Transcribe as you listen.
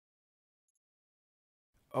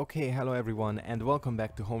Okay, hello everyone and welcome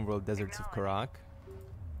back to Homeworld Deserts of Kharak.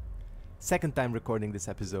 Second time recording this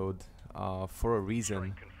episode for a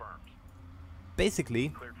reason.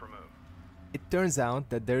 Basically, it turns out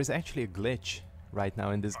that there is actually a glitch right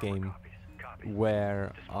now in this game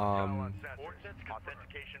where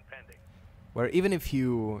even if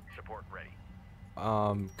you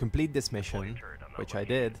complete this mission, which I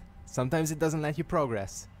did, sometimes it doesn't let you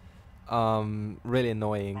progress. Really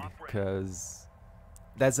annoying, because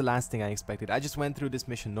that's the last thing I expected. I just went through this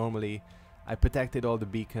mission normally. I protected all the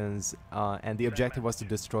beacons, and the objective was to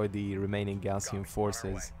destroy the remaining Galcian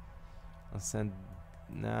forces. I'll send...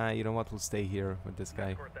 Nah, you know what? We'll stay here with this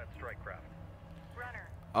guy.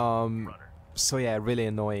 So yeah, really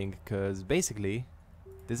annoying, because basically,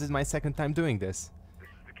 this is my second time doing this.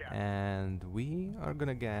 And we are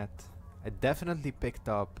gonna get... I definitely picked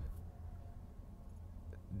up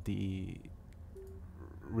the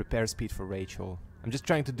repair speed for Rachel. I'm just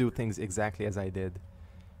trying to do things exactly as I did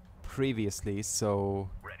previously,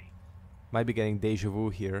 so might be getting deja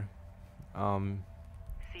vu here.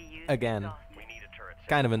 Again,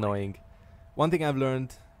 kind of annoying. One thing I've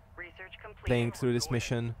learned playing through this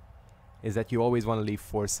mission is that you always want to leave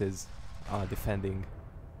forces defending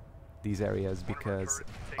these areas, because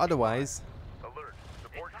otherwise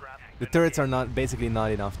the turrets are basically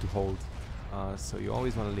not enough to hold. So you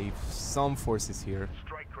always want to leave some forces here.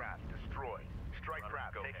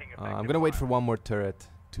 I'm gonna wait for one more turret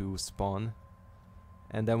to spawn,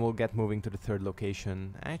 and then we'll get moving to the third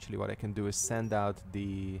location. Actually, what I can do is send out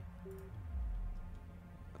the...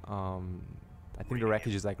 I think the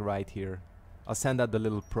wreckage is like right here. I'll send out the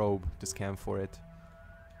little probe to scan for it.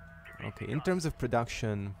 Okay, in terms of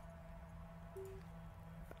production,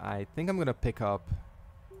 I think I'm gonna pick up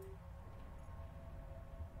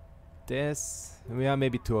this. Yeah,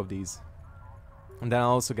 maybe two of these. And then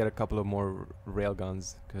I'll also get a couple of more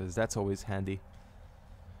railguns, because that's always handy.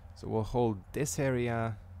 So we'll hold this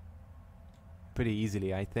area pretty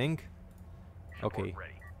easily, I think. Okay.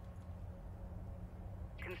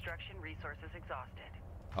 Construction resources exhausted.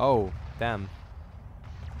 Oh, damn.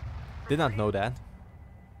 Did not know that.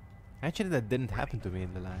 Actually, that didn't happen to me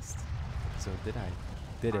in the last episode, did I?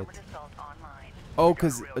 Did it? Oh,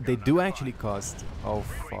 because they do actually cost... Oh,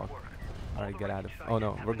 fuck. Alright, get out of... Oh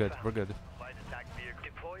no, we're good, we're good.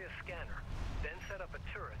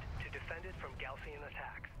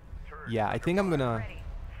 Yeah, I think I'm gonna...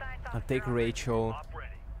 I'll take Rachel.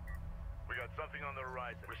 We got something on the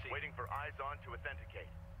horizon. We're waiting for eyes on to authenticate.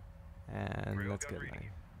 And let's get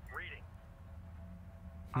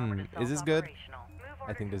my... is this good?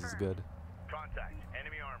 I think this is good. Contact.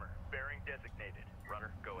 Enemy armor. Bearing designated.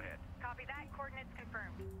 Runner, go ahead. Copy that. Coordinates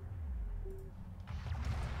confirmed.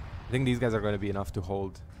 I think these guys are going to be enough to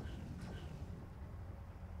hold.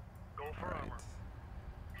 Go for armor.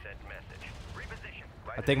 Send message. Reposition.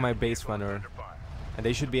 I'll take my base runner, and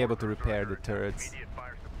they should be able to repair the turrets.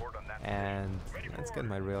 And let's get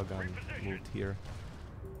my railgun moved here.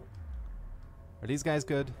 Are these guys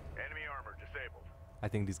good? Enemy armor disabled. I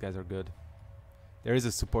think these guys are good. There is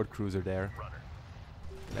a support cruiser there.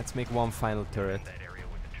 Let's make one final turret,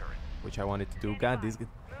 which I wanted to do. God,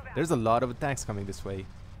 there's a lot of attacks coming this way.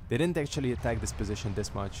 They didn't actually attack this position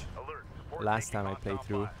this much last time I played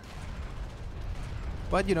through.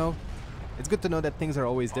 But you know, it's good to know that things are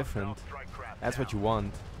always different. That's what you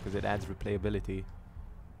want, because it adds replayability.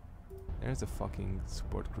 There's a fucking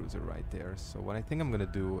support cruiser right there. So what I think I'm gonna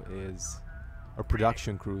do is... a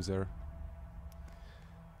production cruiser.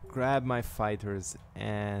 Grab my fighters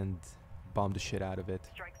and bomb the shit out of it.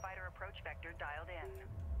 Strike fighter approach vector dialed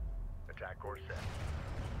in. Attack course set.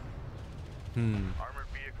 Armored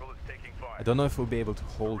vehicle is taking fire. I don't know if we'll be able to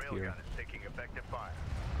hold here. Is taking effective fire.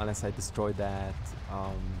 Unless I destroy that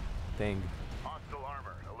thing. Hostile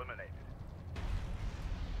armor eliminated.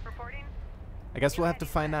 Reporting. I guess we'll have to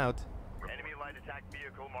find out. Enemy light attack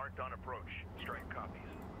vehicle marked on approach. Strike copies.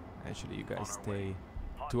 Actually, you guys stay.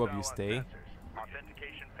 Two of you stay.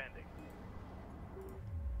 Authentication pending.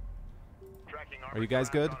 Tracking Are you guys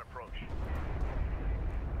good?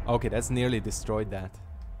 Okay, that's nearly destroyed that.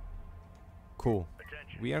 Cool.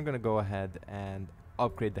 We are gonna go ahead and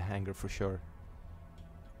upgrade the hangar for sure.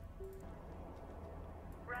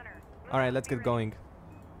 Alright, let's get going.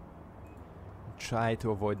 Try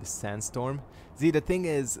to avoid the sandstorm. See, the thing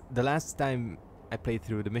is, the last time I played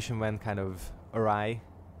through, the mission went kind of awry.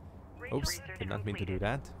 Oops, did not mean to do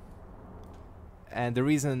that. And the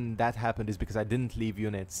reason that happened is because I didn't leave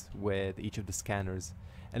units with each of the scanners.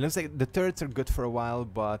 And it looks like the turrets are good for a while,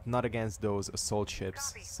 but not against those assault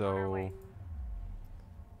ships. So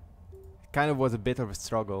it kind of was a bit of a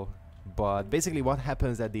struggle. But basically what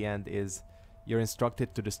happens at the end is you're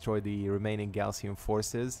instructed to destroy the remaining Galcian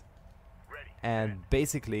forces. Ready. And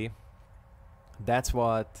basically, that's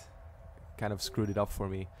what kind of screwed it up for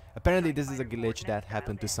me. Apparently this is a glitch that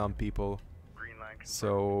happened to some people. Green line confirmed.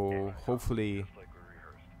 So hopefully... Just like we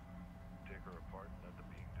rehearsed. Take her apart and let the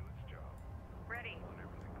being do its job. Ready. On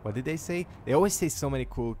everything. What did they say? They always say so many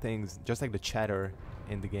cool things, just like the chatter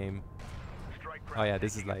in the game. Strike Oh craft yeah,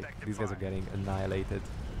 this is taking like, effective these guys are fire. getting annihilated.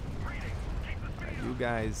 Reading. Keep the speed You up.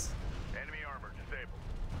 guys, Enemy armor disabled.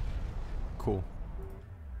 cool.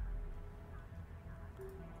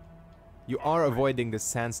 You are avoiding this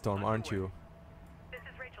sandstorm, aren't you? This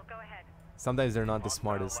is Rachel. Go ahead. Sometimes they're not the Hostile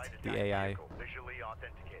smartest, light the attack AI. vehicle visually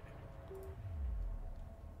authenticated.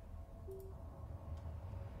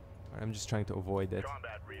 I'm just trying to avoid it.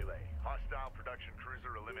 Combat relay. Hostile production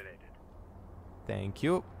cruiser eliminated. Thank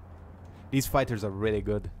you. These fighters are really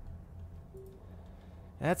good.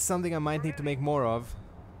 That's something I might need to make more of.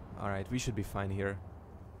 Alright, we should be fine here.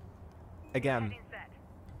 Again, Heading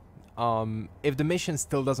set. if the mission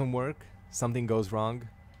still doesn't work, something goes wrong,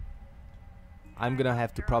 I'm gonna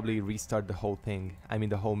have to probably restart the whole thing. I mean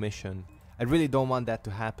the whole mission. I really don't want that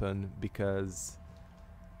to happen because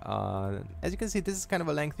as you can see, this is kind of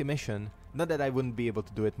a lengthy mission. Not that I wouldn't be able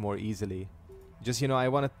to do it more easily. Just, you know, I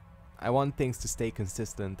want things to stay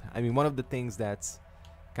consistent. I mean, one of the things that's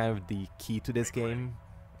kind of the key to this game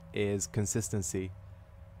is consistency.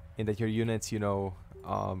 In that your units, you know,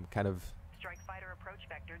 kind of Strike fighter approach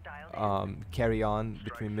vector dialed in. carry on Strike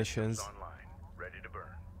between systems missions. online. Ready to burn.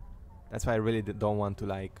 That's why I really don't want to,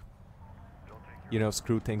 like, Don't take you know,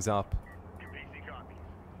 screw things up. PC copies.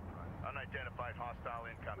 Unidentified hostile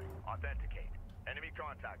incoming. Authenticate. Enemy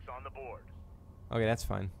contacts on the board. Okay, that's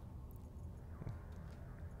fine.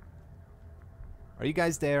 Are you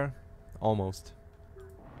guys there? Almost.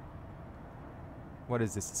 What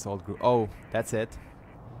is this assault group? Oh, that's it.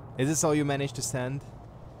 Is this all you managed to send?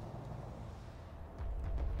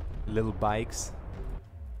 Little bikes.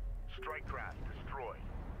 Strike craft destroyed.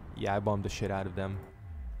 Yeah, I bombed the shit out of them.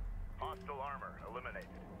 Hostile armor eliminated.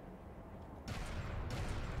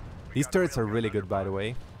 These turrets are really good, by the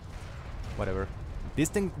way. Whatever. This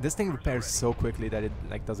thing repairs so quickly that it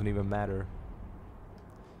like doesn't even matter.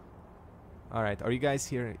 All right, are you guys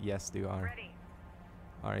here? Yes, you are. Ready.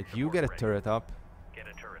 All right, you get a turret up, Get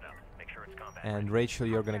a turret up. Make sure it's combat. and Rachel,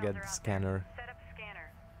 you're gonna get the Hostiles are out scanner. there. Set up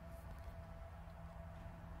scanner.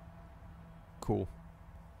 Cool.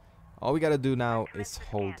 All we gotta do now is Commence the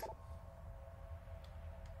hold. scan.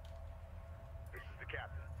 This is the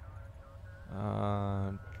captain.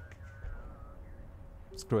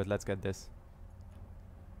 Screw it, let's get this.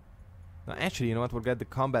 No, actually, you know what? We'll get the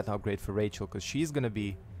combat upgrade for Rachel, because she's gonna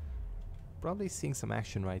be probably seeing some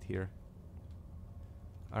action right here.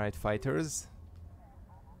 Alright, fighters.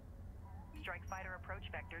 Strike fighter approach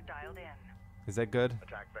vector dialed in. Is that good?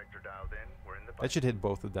 Attack vector dialed in. We're in the That should hit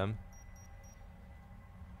both of them.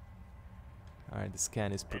 Alright, the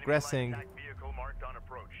scan is Enemy light progressing. attack vehicle marked on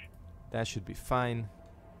approach. That should be fine.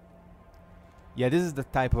 Yeah, this is the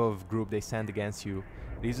type of group they send against you.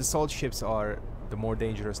 These assault ships are the more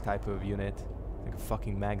dangerous type of unit. Like a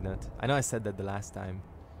fucking magnet. I know I said that the last time.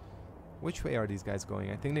 Which way are these guys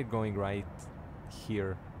going? I think they're going right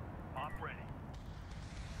here. Op ready.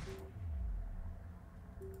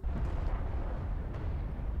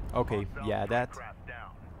 Okay, Hostile yeah, strike that craft down.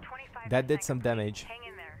 25% did some complete. damage. Hang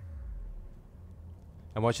in there.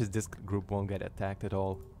 And watch as this group won't get attacked at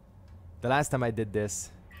all. The last time I did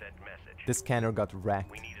this, Send message. this scanner got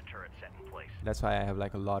wrecked. We need a turret set in place. That's why I have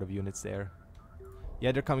like a lot of units there.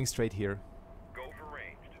 Yeah, they're coming straight here. Go for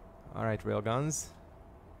ranged. Alright, railguns.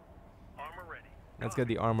 Armor ready. Let's get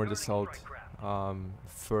the armored Routing assault strike craft.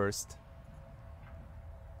 first.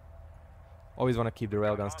 Always want to keep the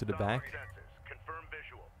railguns to the Hostile back. sensors. Confirm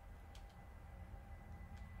visual.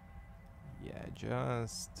 Yeah,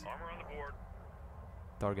 just Armor on the board.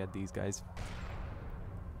 target these guys.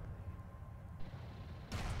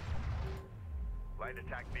 Light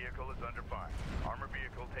attack vehicle is under fire. Armor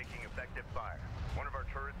vehicle taking effective fire. One of our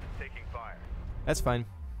turrets is taking fire. That's fine.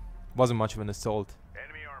 Wasn't much of an assault.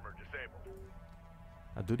 Enemy armor disabled.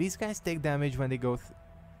 Now, do these guys take damage when they go?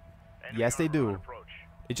 Enemy Yes, they armor on do. approach.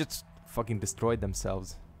 They just fucking destroyed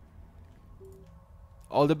themselves.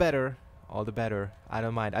 All the better. All the better. I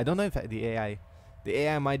don't mind. I don't know if the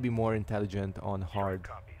AI might be more intelligent on hard.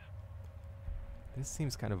 Strike copies. This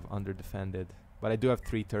seems kind of under-defended. But I do have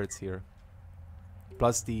 3 turrets here.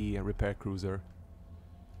 Plus the repair cruiser.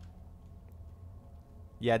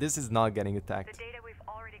 Yeah, this is not getting The attacked data we've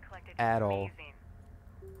already collected at is all. amazing.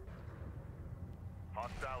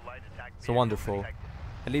 Hostile light attack So vehicle wonderful. detected.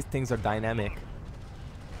 At least things are dynamic.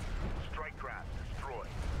 Strike craft destroyed.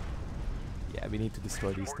 Yeah, we need to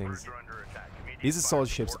destroy these things. Are under attack. Immediate These fire assault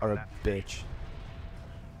ships support are on a that bitch.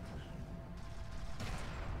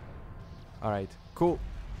 Alright, cool.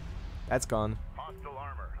 That's gone. Hostile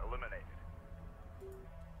armor eliminated.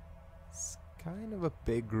 It's kind of a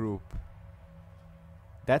big group.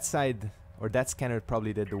 That side, or that scanner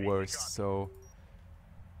probably did the worst, so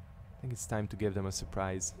I think it's time to give them a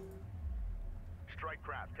surprise. Strike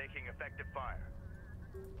craft taking effective fire.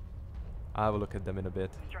 I'll have a look at them in a bit.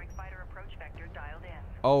 Strike fighter approach vector dialed in.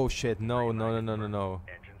 Oh shit, no, no, no, no, no, no.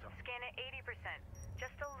 Engines on. Scan at 80%.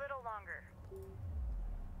 Just a little longer.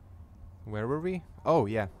 Where were we? Oh,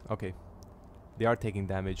 yeah, okay. They are taking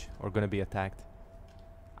damage, or gonna be attacked.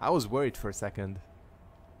 I was worried for a second.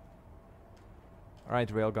 Alright,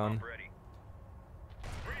 railgun. Ready.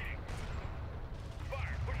 Reading.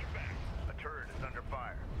 Fire. Push it back. A turret is under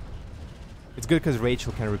fire. It's good because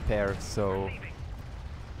Rachel can repair, so Receiving.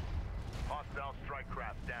 Hostile strike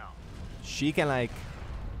craft down. she can like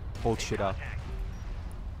hold shit up. Contact.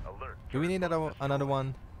 Alert. Do we need Turret another destroyed. another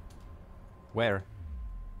one? Where?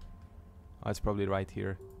 Oh, it's probably right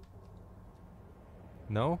here.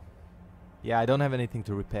 No? Yeah, I don't have anything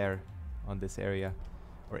to repair on this area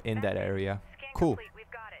or in that area. Scan Cool. complete. We've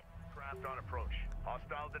got it. Craft on approach.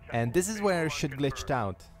 Hostile detected. And this is where Visual shit glitched unconfirmed.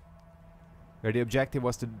 out. Where the objective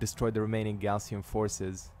was to destroy the remaining Galcian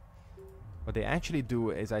forces. What they actually do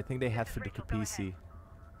is I think they head for the Rachel, go Capisi.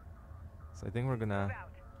 So I think we're Move gonna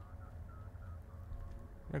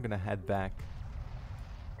out. head back.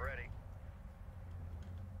 Ready.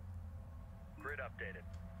 Grid updated.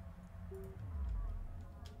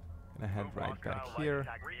 Gonna head Move right back hostile light here.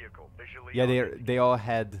 attack vehicle visually Yeah, on they all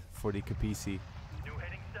head for the Capisi. New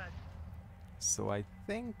heading set. So I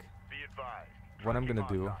think Be advised. what I'm gonna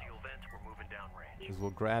Tracking do hostile. Vents, we're moving downrange. is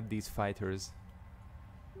we'll grab these fighters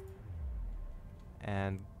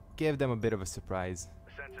and give them a bit of a surprise.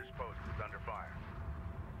 The sensors post is under fire.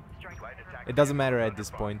 Strike Light fighter attack It doesn't vehicle matter is at under this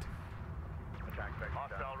fire. point. Attack vector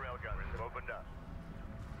hostile railguns have opened up.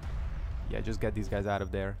 Yeah, just get these guys out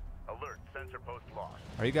of there. Alert. Sensor post lost.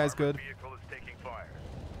 Are you guys Armored good? Vehicle is taking fire.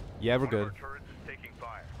 Yeah, we're One of good. our turrets is taking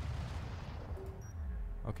fire.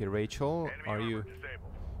 Okay, Rachel, Enemy are you? armor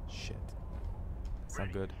disabled. Shit. It's not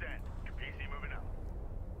Ready. good. Send. Capisi moving out.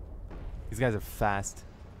 These guys are fast.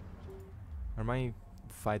 Are my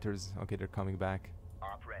fighters? Okay, they're coming back.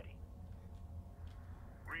 Op ready.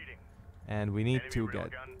 Reading. And we need Enemy to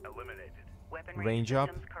get. railgun eliminated. Weapon range up.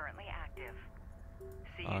 systems currently active.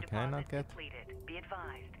 CU Can I deposit not get? depleted. Be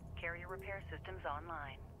advised. Carrier repair systems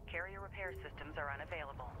online. Carrier repair systems are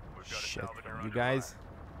unavailable. We've got a Shit. salvager You under guys,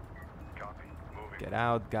 fire. Copy. Moving. get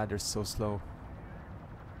out. God, they're so slow.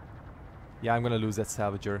 Yeah, I'm gonna lose that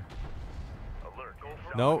salvager. Alert.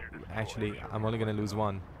 No, Salvager destroyed. actually, I'm only gonna lose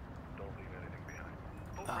one. Don't leave anything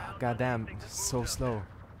behind. Ah, goddamn, so slow.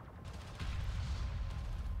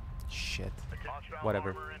 Shit. Hostile Whatever.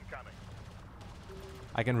 armor incoming.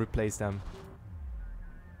 I can replace them.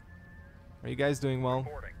 Are you guys doing well?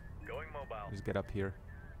 Reporting. Going mobile. Just get up here.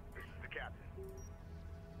 This is the captain.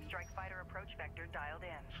 Strike fighter approach vector dialed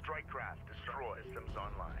in. Strike craft destroyed. Systems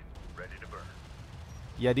online. Ready to burn.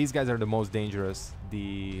 Yeah, these guys are the most dangerous.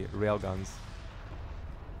 The railguns.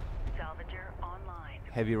 Salvager online.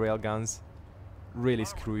 Heavy railguns really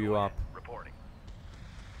screw you up. Reporting.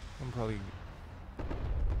 I'm probably...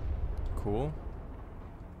 Cool.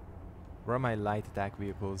 Where are my light attack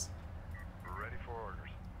vehicles? Ready for orders.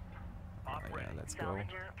 Oh, Op yeah, ready. let's go.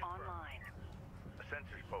 Salvager online. The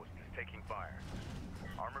sensors post is taking fire.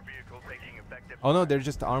 Armor vehicle taking effective Oh no, fire. they're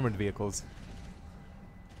just armored vehicles.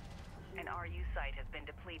 An RU site has been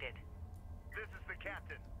depleted. This is the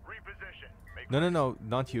captain. Reposition. Make No, no, ready. no,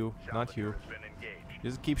 not you, not Salvager you. has been engaged.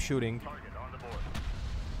 Just keep shooting. Target on the board.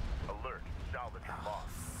 Alert. Salvager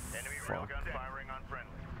lost. Enemy fuck. railgun firing on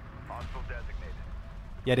friendly. Hostile designated.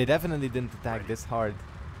 Yeah, they definitely didn't attack this hard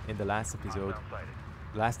in the last episode. Hostile sighted.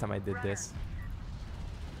 Last time I did this.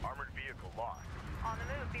 Armored vehicle lost. On the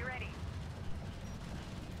move. Be ready.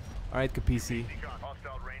 Alright, Capisi.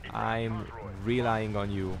 Hostile range I'm destroyed. relying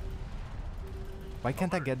on you. Why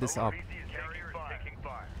can't I get this up? Carrier is taking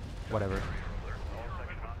fire. Whatever. Alert.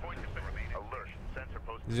 Sensor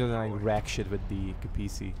post. This is just like rack shit with the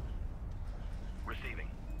Capisi. Receiving.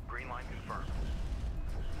 Green line confirmed.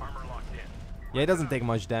 Armor locked in. Yeah, it doesn't take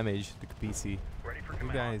much damage, the Capisi. Ready for You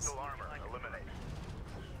command. guys. Hostile armor eliminated.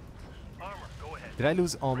 Armor, go ahead. Did I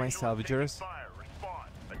lose all my Radial is taking salvagers? fire. Respond.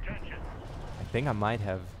 Attention. I think I might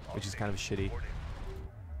have, which is kind of shitty.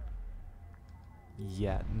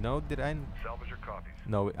 Yeah, no, did I? Salvager copies.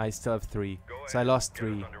 No, I still have 3. Go So I ahead. lost Get us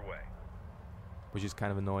 3, underway. which is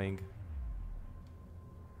kind of annoying.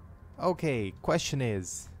 Okay, question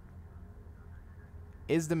is,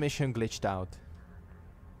 Is the mission glitched out?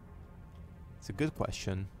 It's a good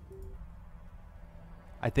question.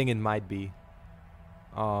 I think it might be.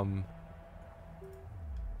 I'm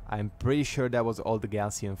pretty sure that was all the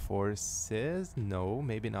Galcian forces. No,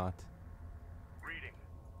 maybe not. Reading.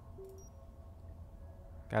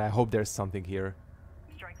 God, I hope there's something here.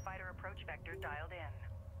 Strike fighter approach vector dialed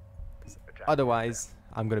in. Otherwise,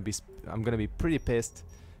 I'm gonna be pretty pissed,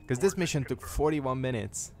 because this mission took 41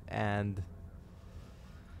 minutes, and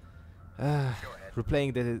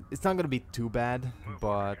replaying that, it's not gonna be too bad,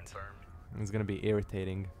 but it's gonna be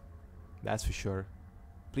irritating. That's for sure.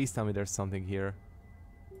 Please tell me there's something here.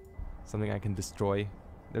 Something I can destroy.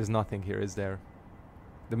 There's nothing here, is there?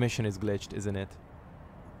 The mission is glitched, isn't it?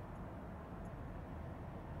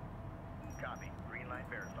 Copy. Green light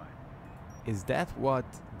verified. Is that what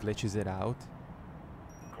glitches it out?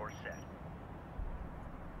 Course set.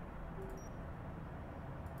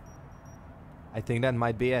 I think that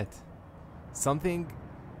might be it. Something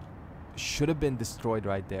should have been destroyed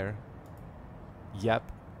right there. Yep.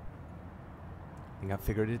 I think I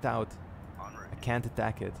figured it out. En route. I can't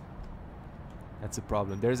attack it. That's a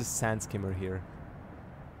problem. There's a sand skimmer here.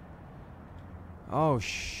 Oh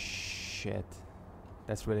shit.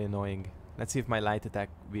 That's really annoying. Let's see if my light attack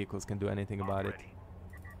vehicles can do anything about it. Ready.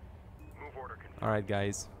 Move order confirmed. Alright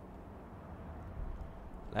guys.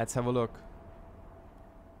 Let's have a look.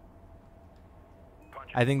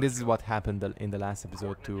 Punch I it. think this Let's is go. what happened in the last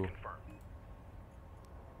episode too. Coordinates confirmed.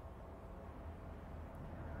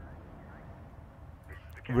 This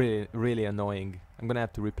is the captain. Really annoying. I'm gonna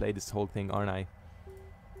have to replay this whole thing, aren't I?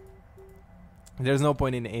 There's no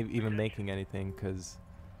point in even making anything, because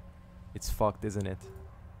it's fucked, isn't it?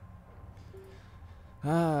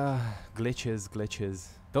 Glitches.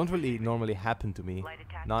 Don't really normally happen to me. Light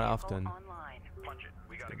attack Not vehicle often. online. Punch it.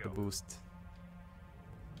 We gotta The go. boost.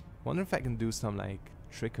 Wonder if I can do some like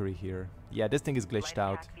trickery here. Yeah, this thing is glitched Light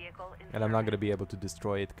out, attack vehicle in and I'm not service. gonna be able to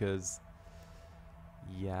destroy it, because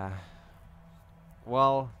yeah.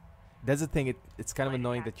 Well, that's the thing. It's kind of Light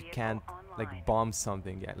annoying attack that you vehicle can't online. like bomb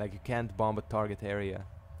something. Yeah, like you can't bomb a target area.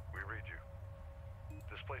 We read you.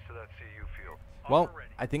 Display to that CU field. Well, Armor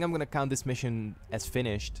ready. I think I'm gonna count this mission as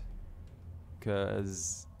finished,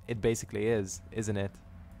 because it basically is, isn't it?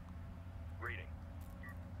 Reading.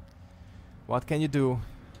 What can you do?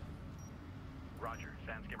 Roger.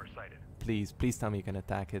 Sand skimmer sighted. Please tell me you can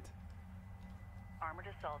attack it. Armored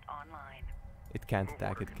assault online. It can't Move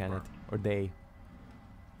attack order it, can it? confirmed. Or they?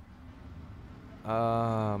 Oh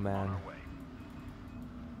On man, our way.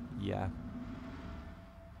 yeah.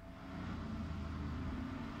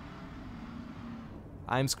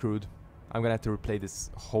 I'm screwed. I'm gonna have to replay this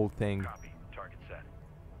whole thing. Copy. Target set.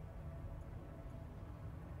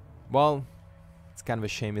 Well, it's kind of a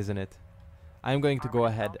shame, isn't it? I'm going to go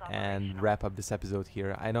ahead and wrap up this episode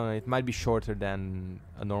here. I don't know, it might be shorter than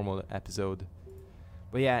a normal episode.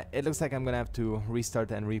 But yeah, it looks like I'm gonna have to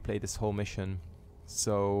restart and replay this whole mission.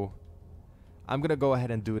 So I'm gonna go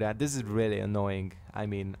ahead and do that. This is really annoying. I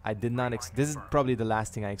mean, I did not this is probably the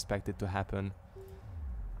last thing I expected to happen.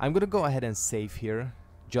 I'm gonna go ahead and save here,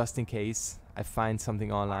 just in case I find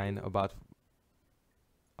something online about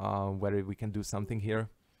whether we can do something here.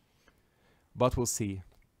 But we'll see.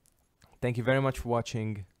 Thank you very much for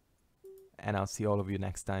watching, and I'll see all of you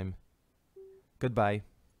next time. Goodbye.